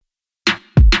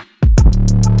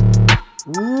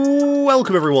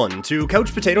Welcome everyone to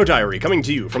Couch Potato Diary, coming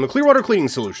to you from the Clearwater Cleaning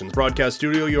Solutions broadcast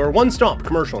studio, your one-stop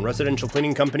commercial and residential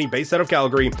cleaning company based out of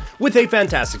Calgary, with a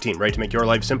fantastic team ready to make your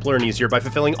life simpler and easier by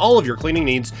fulfilling all of your cleaning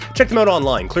needs. Check them out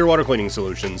online,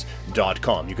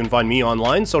 clearwatercleaningsolutions.com. You can find me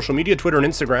online, social media, Twitter and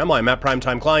Instagram. I'm at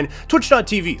PrimetimeKlein,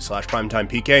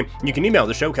 twitch.tv/PrimetimePK. You can email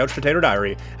the show,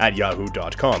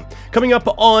 couchpotatodiary@yahoo.com. Coming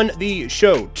up on the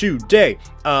show today,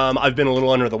 I've been a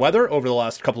little under the weather over the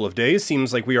last couple of days.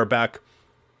 Seems like we are back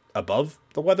above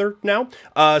the weather now.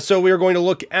 So we are going to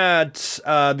look at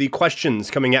the questions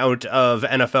coming out of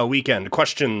NFL weekend.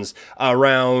 Questions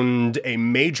around a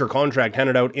major contract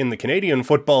handed out in the Canadian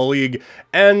Football League.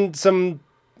 And some,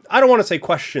 I don't want to say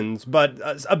questions, but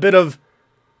a bit of,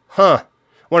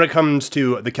 when it comes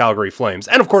to the Calgary Flames.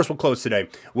 And of course, we'll close today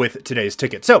with today's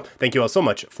ticket. So thank you all so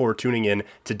much for tuning in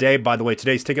today. By the way,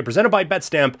 today's ticket presented by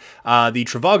BetStamp, the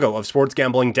Trivago of sports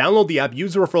gambling. Download the app,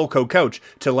 use the referral code COACH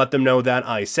to let them know that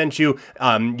I sent you.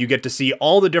 You get to see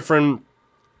all the different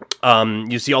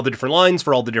you see all the different lines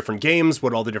for all the different games,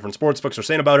 what all the different sports books are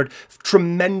saying about it.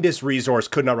 Tremendous resource,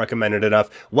 could not recommend it enough.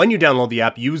 When you download the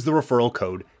app, use the referral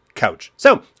code COACH.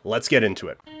 So let's get into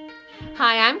it.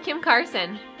 Hi, I'm Kim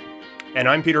Carson. And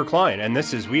I'm Peter Klein, and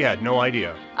this is We Had No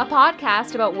Idea, a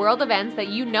podcast about world events that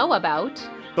you know about,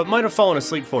 but might have fallen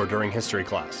asleep for during history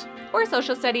class. Or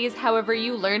social studies, however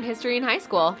you learned history in high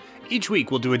school. Each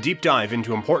week, we'll do a deep dive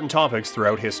into important topics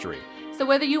throughout history. So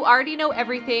whether you already know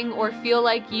everything or feel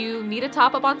like you need a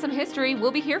top up on some history,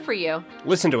 we'll be here for you.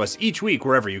 Listen to us each week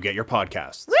wherever you get your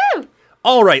podcasts. Woo!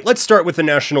 All right, let's start with the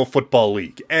National Football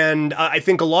League. And I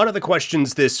think a lot of the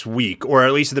questions this week, or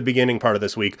at least at the beginning part of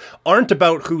this week, aren't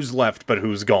about who's left but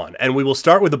who's gone. And we will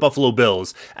start with the Buffalo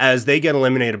Bills as they get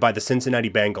eliminated by the Cincinnati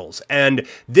Bengals. And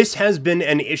this has been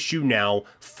an issue now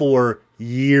for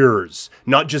years.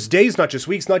 Not just days, not just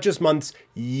weeks, not just months,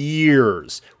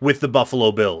 years with the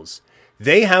Buffalo Bills.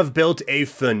 They have built a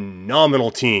phenomenal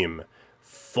team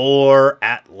for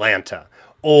Atlanta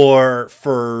or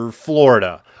for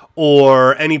Florida,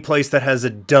 or any place that has a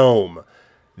dome.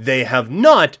 They have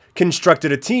not constructed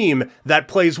a team that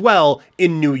plays well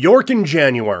in New York in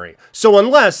January. So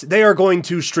unless they are going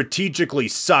to strategically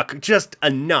suck just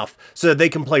enough so that they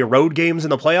can play road games in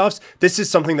the playoffs, this is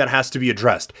something that has to be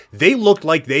addressed. They looked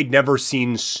like they'd never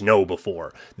seen snow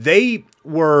before. They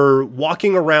were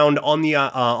walking around on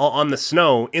the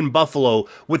snow in Buffalo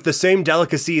with the same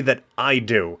delicacy that I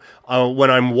do when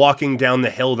I'm walking down the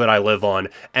hill that I live on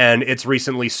and it's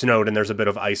recently snowed and there's a bit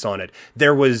of ice on it.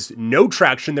 There was no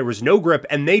traction, there was no grip,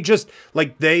 and they just,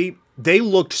 like, they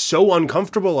looked so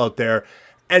uncomfortable out there,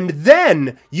 and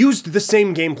then used the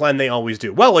same game plan they always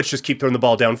do. Well, let's just keep throwing the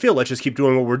ball downfield, let's just keep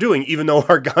doing what we're doing, even though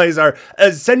our guys are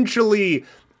essentially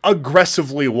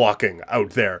aggressively walking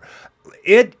out there.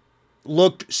 It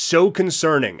looked so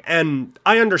concerning, and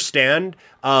I understand.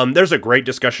 There's a great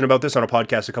discussion about this on a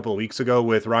podcast a couple of weeks ago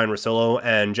with Ryan Russillo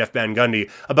and Jeff Van Gundy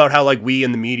about how, like, we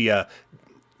in the media,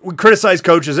 we criticize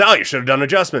coaches. Oh, you should have done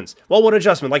adjustments. Well, what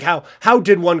adjustment? Like, how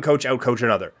did one coach outcoach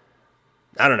another?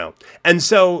 I don't know. And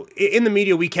so in the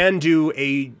media, we can do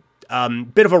a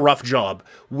bit of a rough job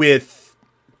with,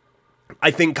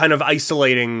 I think, kind of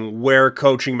isolating where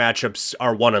coaching matchups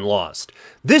are won and lost.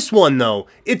 This one, though,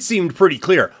 it seemed pretty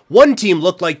clear. One team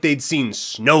looked like they'd seen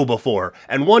snow before,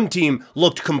 and one team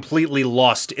looked completely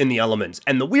lost in the elements.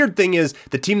 And the weird thing is,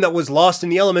 the team that was lost in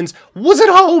the elements was at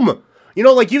home! You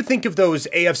know, like, you think of those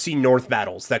AFC North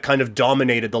battles that kind of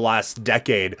dominated the last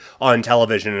decade on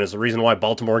television, and is the reason why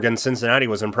Baltimore against Cincinnati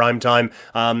was in prime time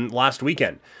last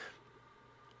weekend.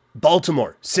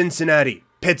 Baltimore, Cincinnati,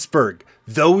 Pittsburgh,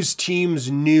 those teams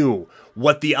knew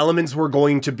what the elements were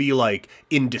going to be like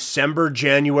in December,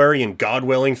 January, and God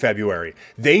willing, February.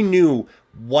 They knew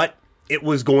what it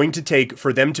was going to take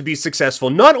for them to be successful,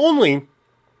 not only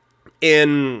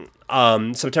in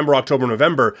September, October,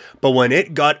 November, but when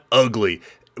it got ugly,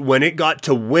 when it got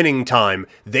to winning time,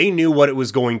 they knew what it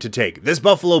was going to take. This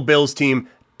Buffalo Bills team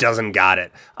doesn't got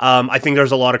it. I think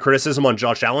there's a lot of criticism on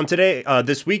Josh Allen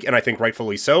this week, and I think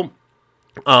rightfully so.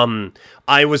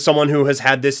 I was someone who has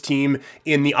had this team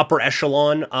in the upper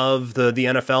echelon of the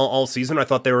NFL all season. I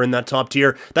thought they were in that top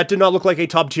tier. That did not look like a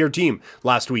top tier team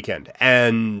last weekend,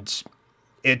 and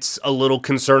it's a little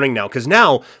concerning now, because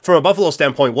now, from a Buffalo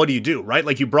standpoint, what do, right?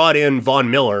 Like, you brought in Von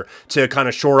Miller to kind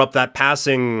of shore up that pass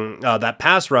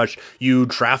rush. You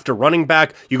draft a running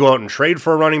back. You go out and trade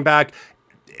for a running back.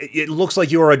 It looks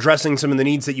like you are addressing some of the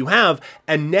needs that you have,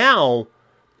 and now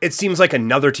it seems like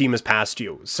another team has passed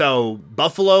you. So,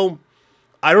 Buffalo,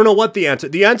 I don't know what the answer.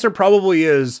 The answer probably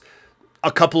is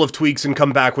a couple of tweaks and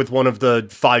come back with one of the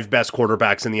 5 best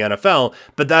quarterbacks in the NFL,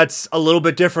 but that's a little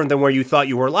bit different than where you thought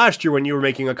you were last year when you were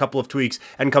making a couple of tweaks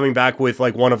and coming back with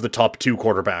like one of the top 2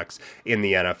 quarterbacks in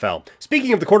the NFL.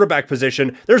 Speaking of the quarterback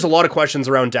position, there's a lot of questions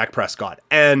around Dak Prescott,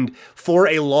 and for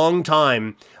a long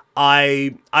time,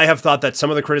 I have thought that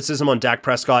some of the criticism on Dak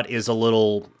Prescott is a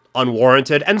little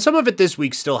unwarranted, and some of it this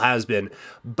week still has been,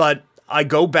 but I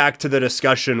go back to the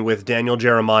discussion with Daniel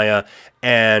Jeremiah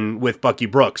and with Bucky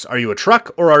Brooks. Are you a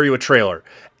truck or are you a trailer?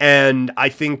 And I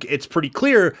think it's pretty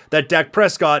clear that Dak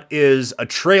Prescott is a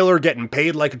trailer getting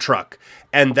paid like a truck.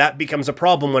 And that becomes a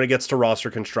problem when it gets to roster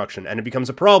construction. And it becomes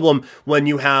a problem when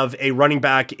you have a running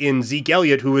back in Zeke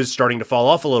Elliott who is starting to fall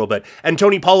off a little bit. And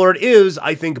Tony Pollard is,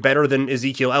 I think, better than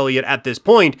Ezekiel Elliott at this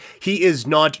point. He is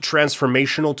not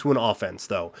transformational to an offense,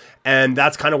 though. And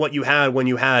that's kind of what you had when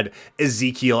you had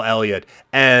Ezekiel Elliott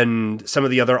and some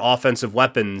of the other offensive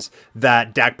weapons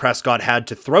that Dak Prescott had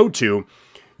to throw to.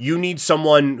 You need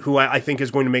someone who I think is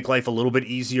going to make life a little bit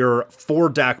easier for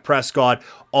Dak Prescott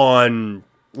on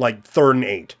like 3rd and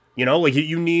 8. You know, like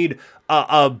you need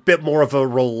a bit more of a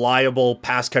reliable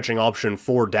pass catching option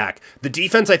for Dak. The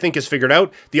defense, I think, is figured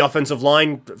out. The offensive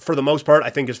line, for the most part, I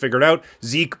think is figured out.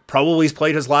 Zeke probably has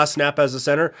played his last snap as a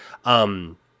center.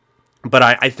 But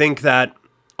I think that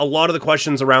a lot of the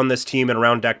questions around this team and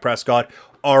around Dak Prescott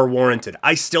are warranted.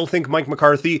 I still think Mike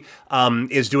McCarthy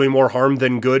is doing more harm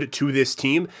than good to this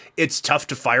team. It's tough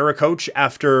to fire a coach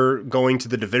after going to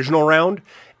the divisional round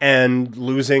and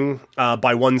losing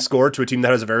by 1 score to a team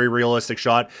that has a very realistic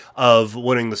shot of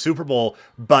winning the Super Bowl.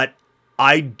 But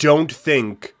I don't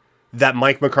think that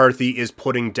Mike McCarthy is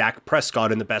putting Dak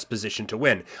Prescott in the best position to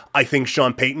win. I think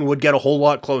Sean Payton would get a whole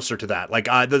lot closer to that. Like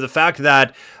the fact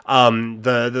that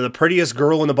the prettiest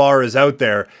girl in the bar is out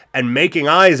there and making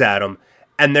eyes at him,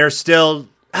 and they're still,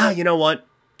 you know what?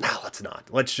 No, let's not.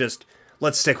 Let's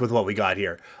stick with what we got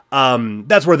here.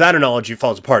 That's where that analogy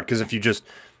falls apart, because if you just,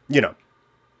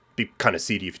 be kind of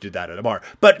seedy if you did that at a bar.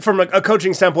 But from a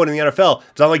coaching standpoint in the NFL,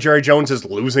 it's not like Jerry Jones is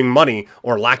losing money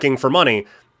or lacking for money.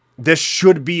 This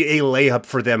should be a layup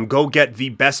for them. Go get the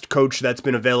best coach that's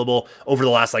been available over the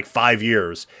last 5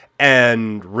 years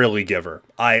and really give her.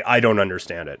 I don't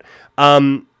understand it.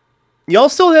 Y'all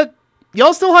still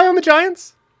high on the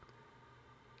Giants?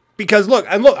 Because look,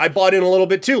 I bought in a little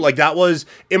bit too. That was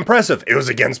impressive. It was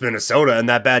against Minnesota and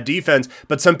that bad defense.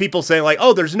 But some people say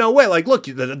oh, there's no way. Look,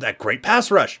 that great pass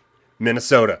rush,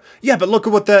 Minnesota. Yeah, but look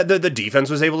at what the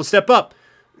defense was able to step up,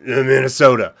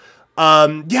 Minnesota.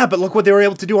 Yeah, but look what they were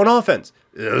able to do on offense.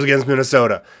 It was against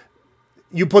Minnesota.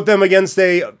 You put them against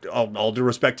all due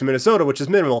respect to Minnesota, which is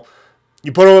minimal.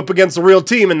 You put them up against a real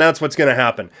team, and that's what's going to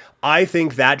happen. I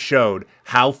think that showed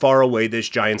how far away this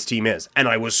Giants team is. And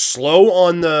I was slow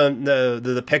on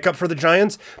the pickup for the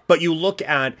Giants, but you look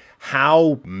at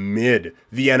how mid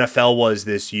the NFL was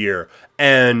this year,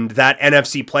 and that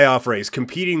NFC playoff race,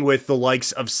 competing with the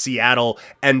likes of Seattle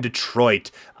and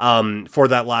Detroit for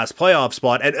that last playoff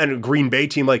spot, and a Green Bay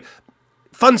team.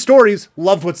 Fun stories.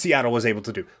 Loved what Seattle was able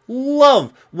to do.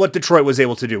 Love what Detroit was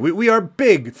able to do. We are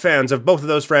big fans of both of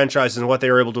those franchises and what they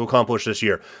were able to accomplish this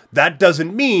year. That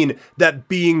doesn't mean that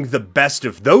being the best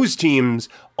of those teams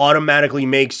automatically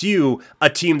makes you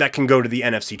a team that can go to the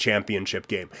NFC Championship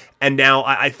game. And now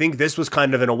I think this was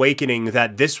kind of an awakening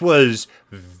that this was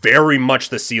very much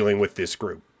the ceiling with this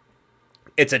group.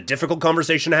 It's a difficult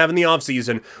conversation to have in the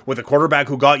offseason with a quarterback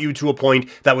who got you to a point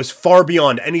that was far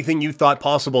beyond anything you thought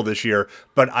possible this year.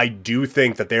 But I do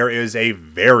think that there is a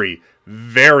very,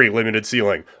 very limited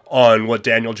ceiling on what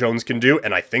Daniel Jones can do,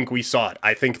 and I think we saw it.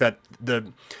 I think that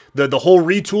the whole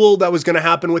retool that was going to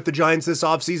happen with the Giants this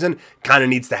offseason kind of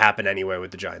needs to happen anyway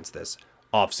with the Giants this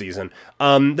offseason.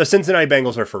 The Cincinnati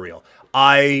Bengals are for real.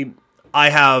 I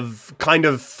have kind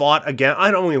of fought against,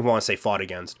 I don't even want to say fought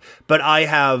against, but I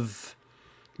have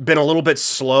been a little bit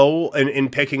slow in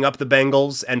picking up the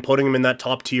Bengals and putting them in that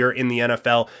top tier in the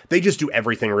NFL. They just do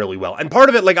everything really well. And part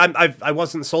of it, I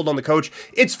wasn't sold on the coach.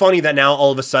 It's funny that now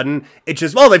all of a sudden it's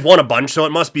just, they've won a bunch, so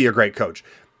it must be a great coach.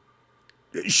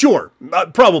 Sure,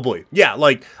 probably. Yeah,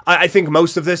 I think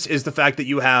most of this is the fact that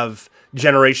you have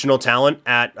generational talent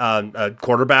at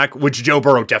quarterback, which Joe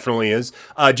Burrow definitely is.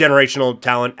 Generational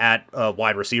talent at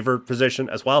wide receiver position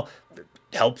as well.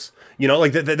 Helps.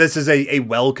 This is a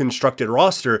well-constructed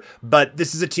roster, but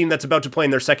this is a team that's about to play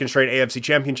in their second straight AFC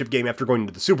Championship game after going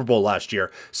to the Super Bowl last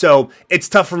year. So it's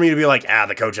tough for me to be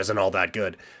the coach isn't all that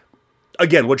good.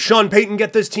 Again, would Sean Payton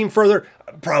get this team further?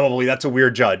 Probably. That's a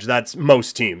weird judge. That's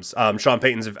most teams. Sean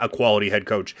Payton's a quality head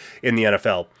coach in the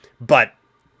NFL. But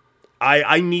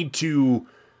I need to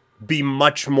be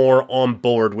much more on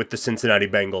board with the Cincinnati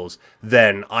Bengals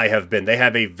than I have been. They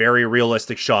have a very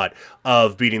realistic shot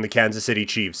of beating the Kansas City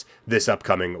Chiefs this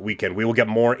upcoming weekend. We will get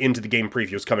more into the game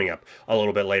previews coming up a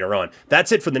little bit later on.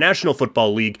 That's it for the National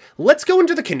Football League. Let's go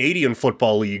into the Canadian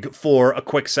Football League for a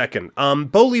quick second.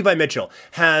 Bo Levi-Mitchell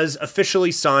has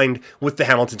officially signed with the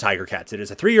Hamilton Tiger Cats. It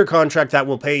is a 3-year contract that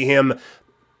will pay him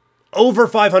over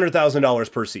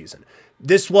 $500,000 per season.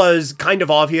 This was kind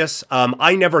of obvious.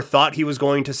 I never thought he was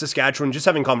going to Saskatchewan. Just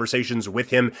having conversations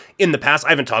with him in the past. I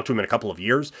haven't talked to him in a couple of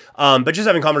years, but just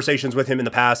having conversations with him in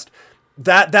the past,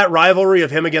 that rivalry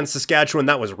of him against Saskatchewan,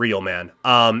 that was real, man.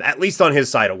 At least on his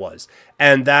side it was.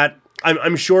 And that,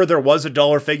 I'm sure there was a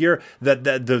dollar figure that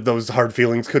those hard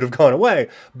feelings could have gone away.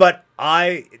 But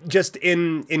I just,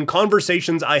 in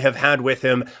conversations I have had with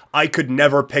him, I could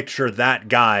never picture that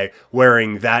guy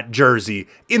wearing that jersey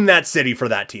in that city for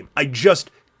that team. I just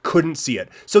couldn't see it.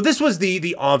 So this was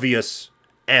the obvious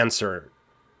answer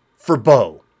for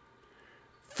Bo.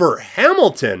 For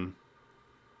Hamilton,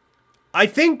 I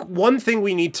think one thing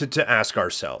we need to ask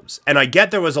ourselves, and I get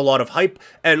there was a lot of hype,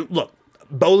 and look,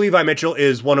 Bo Levi-Mitchell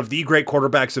is one of the great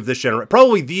quarterbacks of this generation,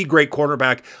 probably the great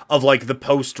quarterback of like the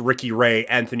post-Ricky Ray,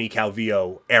 Anthony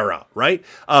Calvillo era, right?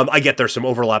 I get there's some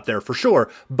overlap there for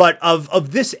sure, but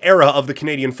of this era of the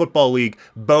Canadian Football League,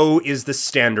 Bo is the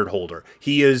standard holder.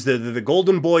 He is the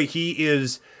golden boy. He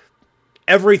is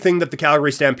everything that the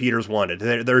Calgary Stampeders wanted.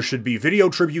 There should be video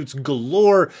tributes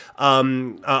galore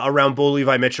around Bo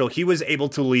Levi-Mitchell. He was able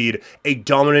to lead a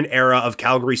dominant era of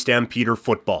Calgary Stampeder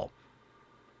football.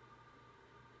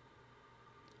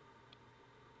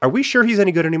 Are we sure he's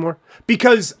any good anymore?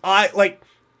 Because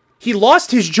he lost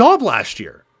his job last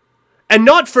year. And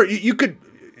not for, you could,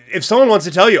 if someone wants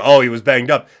to tell you, oh, he was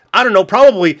banged up, I don't know,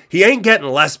 probably he ain't getting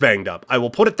less banged up. I will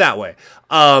put it that way.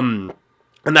 And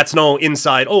that's no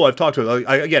inside, oh, I've talked to him.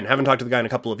 I, again, haven't talked to the guy in a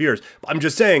couple of years. But I'm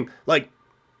just saying, like,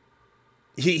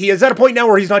 he is at a point now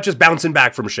where he's not just bouncing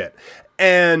back from shit.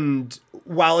 And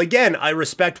while, again, I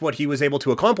respect what he was able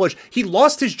to accomplish, he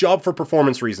lost his job for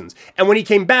performance reasons. And when he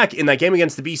came back in that game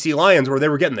against the BC Lions, where they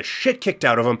were getting the shit kicked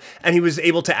out of him, and he was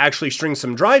able to actually string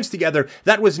some drives together,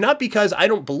 that was not because, I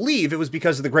don't believe, it was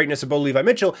because of the greatness of Bo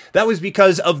Levi-Mitchell. That was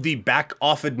because of the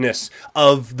back-offedness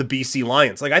of the BC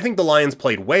Lions. Like, I think the Lions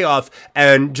played way off,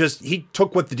 and just, he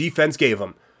took what the defense gave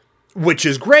him, which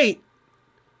is great.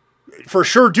 For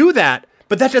sure do that.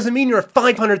 But that doesn't mean you're a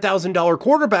 $500,000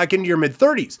 quarterback into your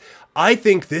mid-30s. I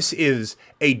think this is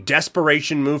a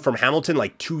desperation move from Hamilton,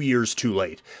 like 2 years too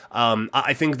late.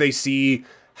 I think they see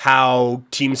how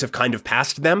teams have kind of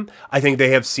passed them. I think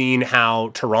they have seen how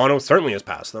Toronto certainly has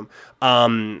passed them.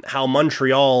 How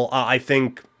Montreal, I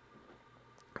think,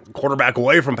 quarterback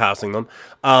away from passing them.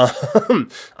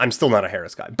 I'm still not a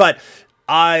Harris guy. But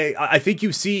I think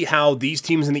you see how these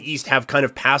teams in the East have kind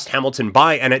of passed Hamilton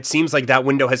by, and it seems like that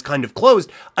window has kind of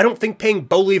closed. I don't think paying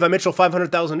Bo Levi-Mitchell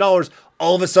 $500,000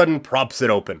 all of a sudden props it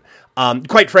open.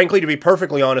 Quite frankly, to be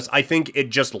perfectly honest, I think it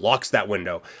just locks that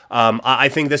window. I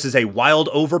think this is a wild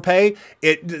overpay.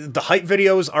 The hype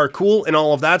videos are cool and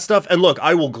all of that stuff. And look,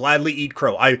 I will gladly eat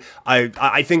crow.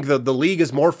 I think the league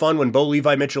is more fun when Bo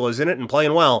Levi-Mitchell is in it and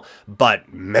playing well.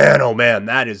 But man, oh man,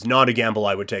 that is not a gamble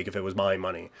I would take if it was my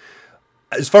money.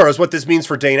 As far as what this means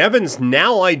for Dane Evans,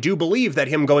 now I do believe that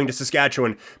him going to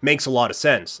Saskatchewan makes a lot of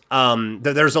sense.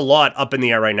 There's a lot up in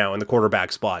the air right now in the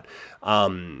quarterback spot.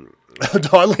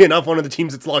 Oddly enough, one of the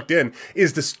teams that's locked in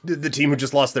is the team who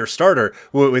just lost their starter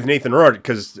with Nathan Rourke,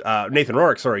 because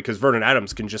Vernon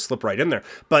Adams can just slip right in there.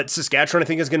 But Saskatchewan, I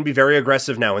think, is going to be very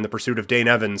aggressive now in the pursuit of Dane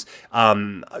Evans.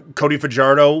 Cody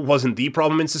Fajardo wasn't the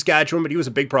problem in Saskatchewan, but he was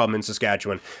a big problem in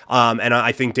Saskatchewan. And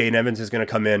I think Dane Evans is going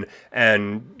to come in,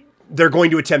 and they're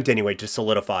going to attempt anyway to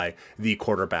solidify the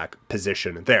quarterback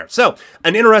position there. So,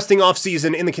 an interesting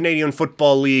offseason in the Canadian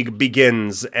Football League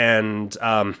begins, and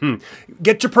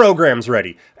get your programs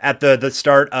ready at the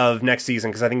start of next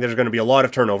season, because I think there's going to be a lot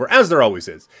of turnover, as there always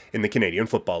is in the Canadian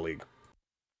Football League.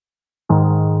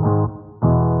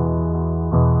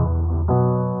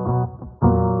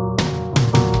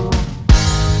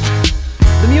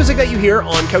 Music that you hear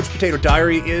on Couch Potato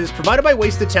Diary is provided by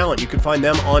Wasted Talent. You can find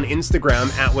them on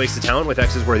Instagram at Wasted Talent, with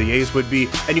X's where the A's would be,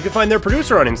 and you can find their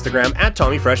producer on Instagram at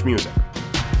Tommy Fresh Music.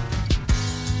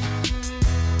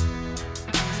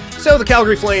 So the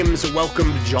Calgary Flames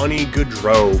welcomed Johnny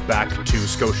Gaudreau back to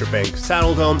Scotiabank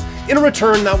Saddledome in a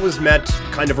return that was met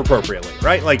kind of appropriately,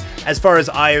 right? Like, as far as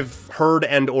I've heard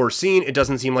and or seen, it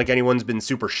doesn't seem like anyone's been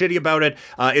super shitty about it.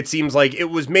 It seems like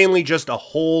it was mainly just a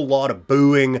whole lot of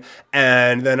booing,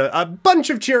 and then a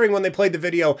bunch of cheering when they played the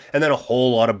video, and then a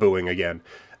whole lot of booing again.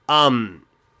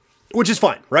 Which is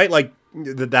fine, right? Like,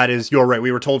 that is, you're right.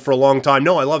 We were told for a long time,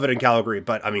 no, I love it in Calgary,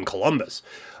 but I mean, Columbus.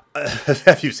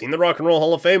 Have you seen the Rock and Roll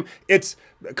Hall of Fame? It's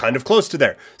kind of close to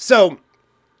there. So,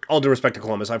 all due respect to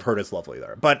Columbus, I've heard it's lovely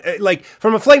there. But, like,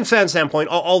 from a Flames fan standpoint,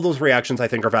 all those reactions I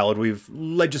think are valid. We've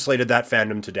legislated that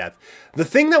fandom to death. The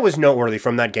thing that was noteworthy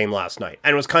from that game last night,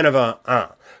 and it was kind of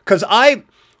because I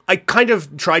kind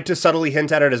of tried to subtly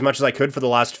hint at it as much as I could for the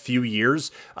last few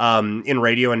years in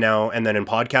radio and then in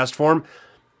podcast form.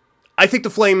 I think the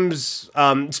Flames,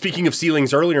 speaking of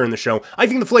ceilings earlier in the show, I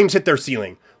think the Flames hit their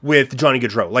ceiling with Johnny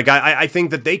Gaudreau. Like, I think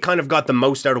that they kind of got the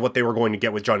most out of what they were going to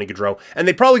get with Johnny Gaudreau, and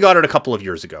they probably got it a couple of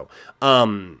years ago.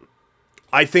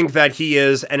 I think that he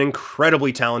is an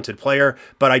incredibly talented player,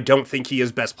 but I don't think he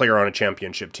is best player on a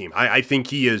championship team. I think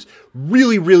he is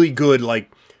really, really good,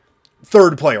 like,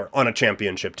 third player on a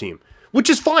championship team, which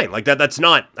is fine. Like, that's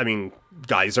not, I mean,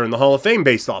 guys are in the Hall of Fame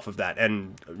based off of that,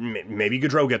 and maybe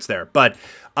Gaudreau gets there. But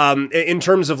in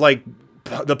terms of, like,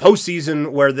 the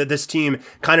postseason where this team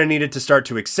kind of needed to start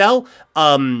to excel,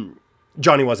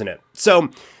 Johnny wasn't it. So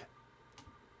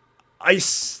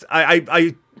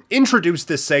I introduced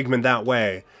this segment that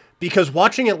way because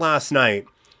watching it last night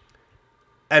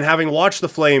and having watched the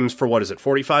Flames for,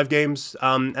 45 games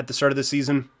at the start of the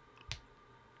season,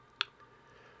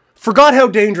 forgot how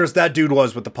dangerous that dude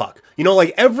was with the puck. You know,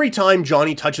 like, every time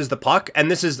Johnny touches the puck, and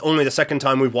this is only the second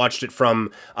time we've watched it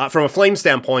from a Flame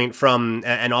standpoint, from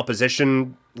an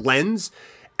opposition lens,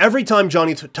 every time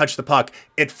Johnny touched the puck,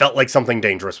 it felt like something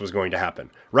dangerous was going to happen,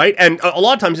 right? And a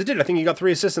lot of times it did. I think he got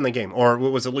 3 assists in the game, or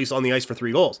was at least on the ice for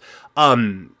 3 goals.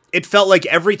 It felt like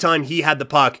every time he had the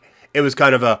puck, it was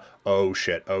kind of a, oh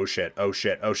shit, oh shit, oh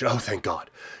shit, oh shit, oh thank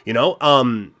God, you know?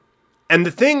 And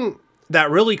the thing that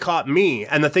really caught me,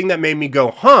 and the thing that made me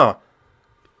go,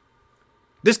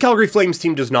 this Calgary Flames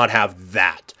team does not have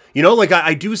that. You know, like,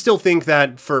 I do still think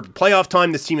that for playoff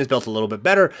time, this team is built a little bit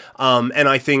better, and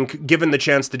I think, given the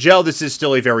chance to gel, this is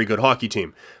still a very good hockey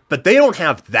team. But they don't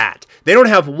have that. They don't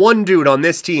have one dude on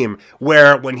this team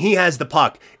where, when he has the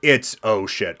puck, it's, oh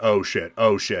shit, oh shit,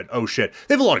 oh shit, oh shit.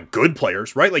 They have a lot of good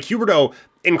players, right? Like, Huberdeau,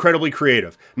 incredibly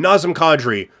creative. Nazem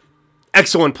Kadri,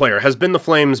 excellent player, has been the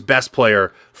Flames' best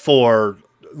player for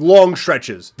long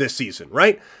stretches this season,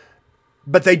 right?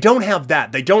 But they don't have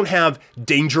that. They don't have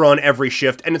danger on every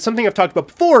shift. And it's something I've talked about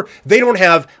before. They don't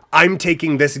have, I'm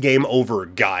taking this game over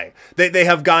guy. They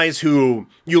have guys who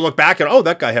you look back and, oh,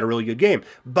 that guy had a really good game.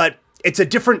 But it's a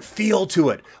different feel to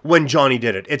it when Johnny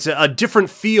did it. It's a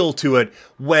different feel to it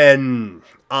when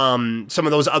some of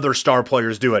those other star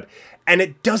players do it. And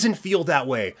it doesn't feel that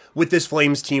way with this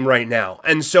Flames team right now.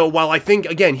 And so while I think,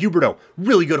 again, Huberdeau,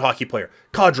 really good hockey player.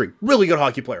 Kadri, really good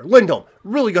hockey player. Lindholm,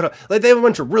 really good. Like, they have a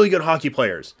bunch of really good hockey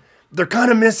players. They're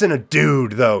kind of missing a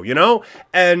dude, though, you know?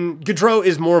 And Gaudreau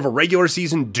is more of a regular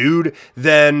season dude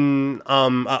than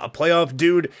a playoff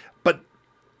dude. But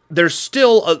there's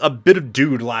still a bit of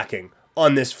dude lacking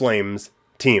on this Flames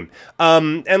team.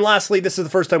 And lastly, this is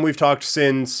the first time we've talked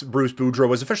since Bruce Boudreau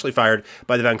was officially fired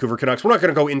by the Vancouver Canucks. We're not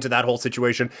going to go into that whole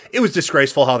situation. It was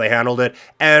disgraceful how they handled it.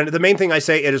 And the main thing I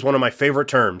say, it is one of my favorite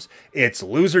terms. It's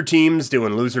loser teams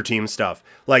doing loser team stuff.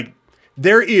 Like,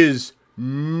 there is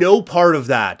no part of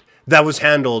that was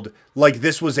handled like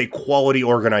this was a quality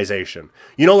organization.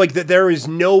 You know, like, that there is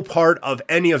no part of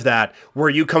any of that where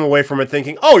you come away from it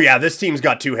thinking, oh yeah, this team's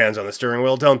got 2 hands on the steering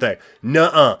wheel, don't they?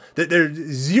 Nuh-uh. There's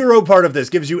zero part of this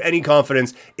gives you any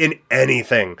confidence in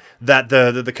anything that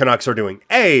the Canucks are doing.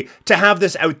 A, to have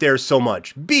this out there so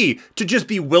much. B, to just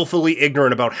be willfully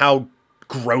ignorant about how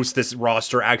gross this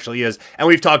roster actually is. And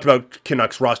we've talked about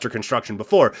Canucks roster construction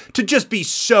before. To just be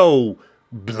so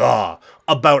blah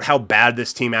about how bad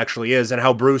this team actually is and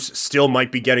how Bruce still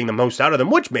might be getting the most out of them,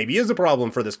 which maybe is a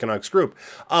problem for this Canucks group.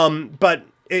 But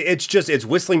it's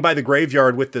whistling by the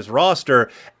graveyard with this roster,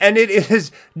 and it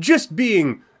is just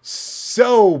being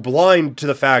so blind to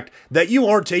the fact that you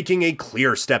are taking a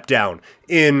clear step down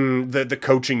in the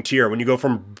coaching tier when you go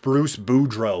from Bruce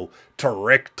Boudreau to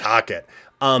Rick Tocchet.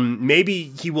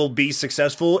 Maybe he will be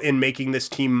successful in making this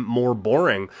team more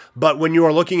boring, but when you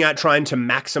are looking at trying to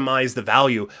maximize the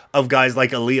value of guys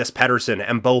like Elias Pettersson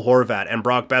and Bo Horvat and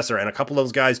Brock Besser and a couple of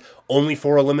those guys only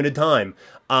for a limited time,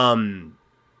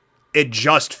 it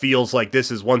just feels like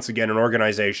this is once again an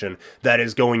organization that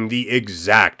is going the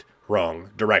exact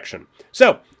wrong direction.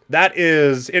 So, that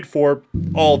is it for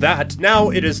all that. Now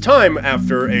it is time,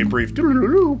 after a brief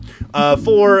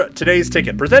for today's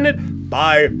ticket, presented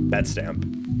by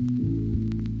BetStamp.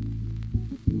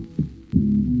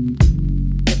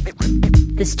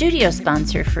 The studio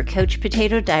sponsor for Couch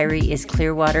Potato Diary is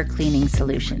Clearwater Cleaning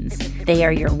Solutions. They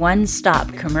are your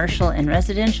one-stop commercial and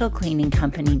residential cleaning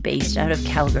company based out of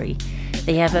Calgary.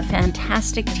 They have a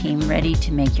fantastic team ready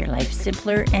to make your life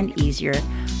simpler and easier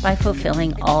by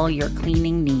fulfilling all your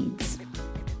cleaning needs.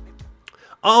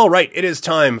 All right, it is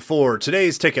time for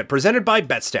today's ticket presented by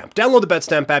BetStamp. Download the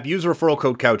BetStamp app, use referral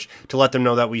code COUCH to let them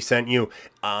know that we sent you.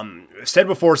 Said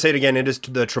before, say it again, it is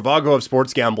the Trivago of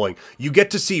sports gambling. You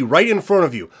get to see right in front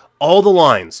of you all the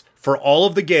lines for all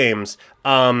of the games,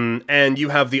 and you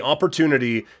have the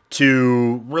opportunity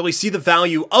to really see the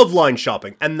value of line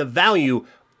shopping and the value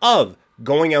of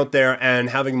going out there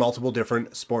and having multiple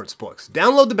different sports books.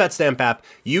 Download the BetStamp app,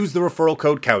 use the referral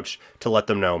code COUCH to let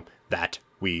them know that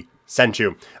we sent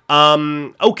you.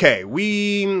 Okay,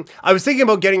 I was thinking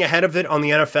about getting ahead of it on the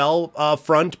NFL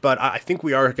front, but I think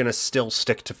we are going to still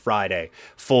stick to Friday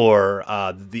for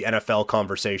the NFL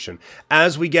conversation.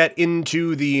 As we get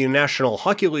into the National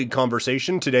Hockey League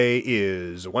conversation, today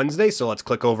is Wednesday, so let's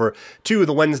click over to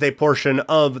the Wednesday portion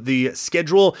of the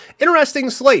schedule. Interesting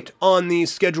slate on the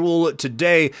schedule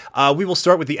today. We will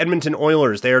start with the Edmonton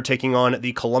Oilers. They are taking on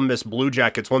the Columbus Blue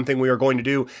Jackets. One thing we are going to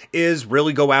do is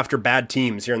really go after bad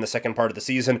teams here in the second part of the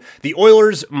season. The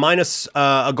Oilers minus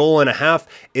a goal and a half.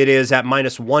 It is at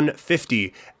minus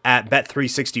 150 at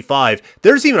Bet365.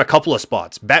 There's even a couple of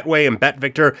spots, Betway and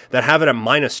BetVictor, that have it at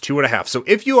minus 2.5. So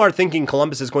if you are thinking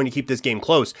Columbus is going to keep this game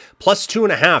close, plus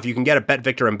 2.5, you can get at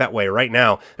BetVictor and Betway right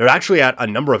now. They're actually at a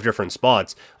number of different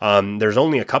spots. There's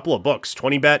only a couple of books,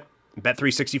 20Bet,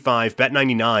 Bet365,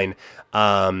 Bet99,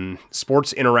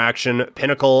 Sports Interaction,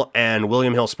 Pinnacle, and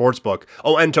William Hill Sportsbook.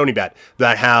 Oh, and TonyBet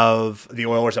that have the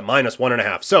Oilers at minus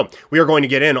 1.5. So we are going to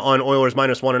get in on Oilers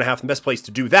minus 1.5. The best place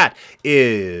to do that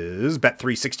is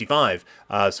Bet365.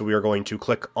 So we are going to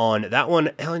click on that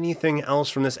one. Anything else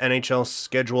from this NHL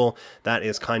schedule that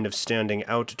is kind of standing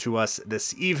out to us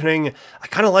this evening? I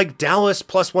kind of like Dallas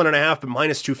plus 1.5, but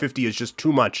minus 250 is just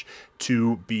too much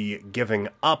to be giving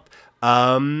up.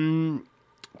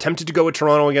 Tempted to go with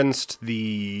Toronto against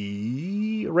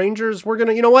the Rangers. We're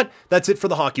gonna, you know what? That's it for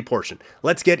the hockey portion.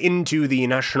 Let's get into the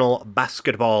National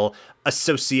Basketball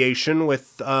Association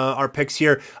with our picks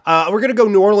here. We're going to go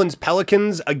New Orleans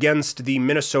Pelicans against the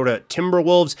Minnesota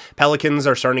Timberwolves. Pelicans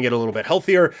are starting to get a little bit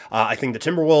healthier. I think the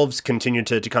Timberwolves continue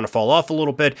to kind of fall off a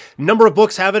little bit. Number of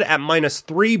books have it at minus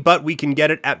 3, but we can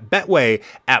get it at Betway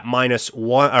at minus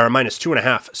 1 or minus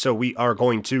 2.5. So we are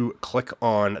going to click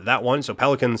on that one. So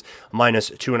Pelicans minus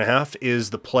 2.5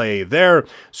 is the play there.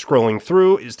 Scrolling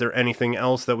through, is there anything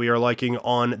else that we are liking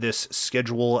on this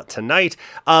schedule tonight?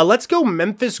 Let's go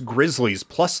Memphis Grizzlies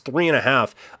plus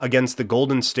 3.5 against the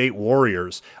Golden State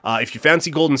Warriors. If you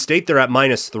fancy Golden State, they're at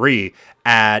minus 3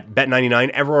 at Bet99.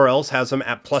 Everywhere else has them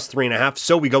at plus 3.5.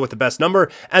 So we go with the best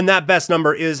number, and that best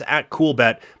number is at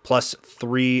CoolBet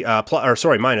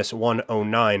minus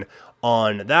 109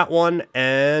 on that one,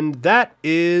 and that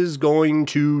is going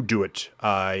to do it,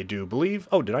 I do believe.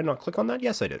 Oh, did I not click on that?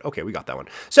 Yes, I did. Okay, we got that one.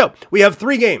 So we have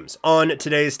 3 games on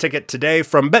today's ticket today.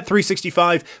 From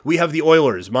Bet365, we have the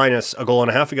Oilers minus a goal and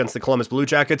a half against the Columbus Blue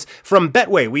Jackets. From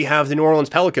Betway, we have the New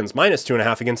Orleans Pelicans minus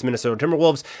 2.5 against Minnesota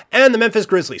Timberwolves, and the Memphis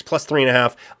Grizzlies plus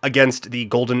 3.5 against the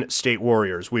Golden State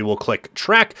Warriors. We will click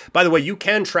track. By the way, you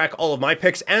can track all of my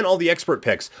picks and all the expert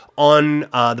picks on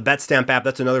the BetStamp app.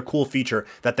 That's another cool feature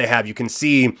that they have. You can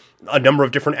see a number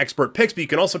of different expert picks, but you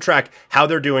can also track how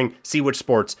they're doing, see which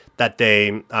sports that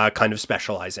they kind of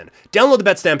specialize in. Download the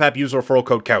BetStamp app, use referral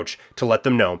code COUCH to let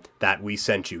them know that we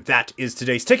sent you. That is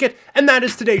today's ticket, and that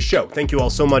is today's show. Thank you all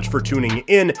so much for tuning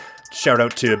in. Shout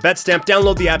out to BetStamp.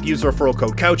 Download the app, use referral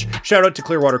code COUCH. Shout out to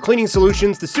Clearwater Cleaning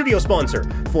Solutions, the studio sponsor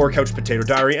for Couch Potato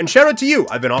Diary. And shout out to you.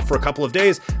 I've been off for a couple of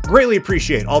days. Greatly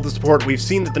appreciate all the support. We've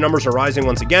seen that the numbers are rising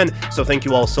once again. So thank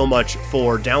you all so much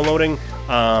for downloading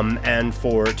and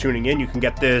for tuning in. You can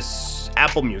get this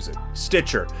Apple Music,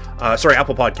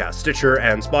 Apple Podcast, Stitcher,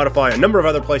 and Spotify, a number of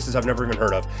other places I've never even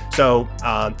heard of. So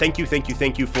thank you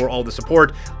for all the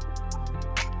support.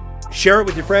 Share it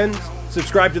with your friends.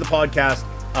 Subscribe to the podcast.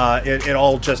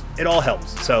 It all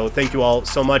helps. So thank you all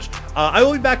so much. I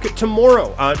will be back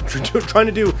tomorrow, trying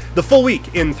to do the full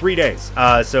week in 3 days.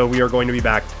 So we are going to be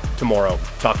back tomorrow.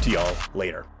 Talk to y'all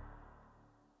later.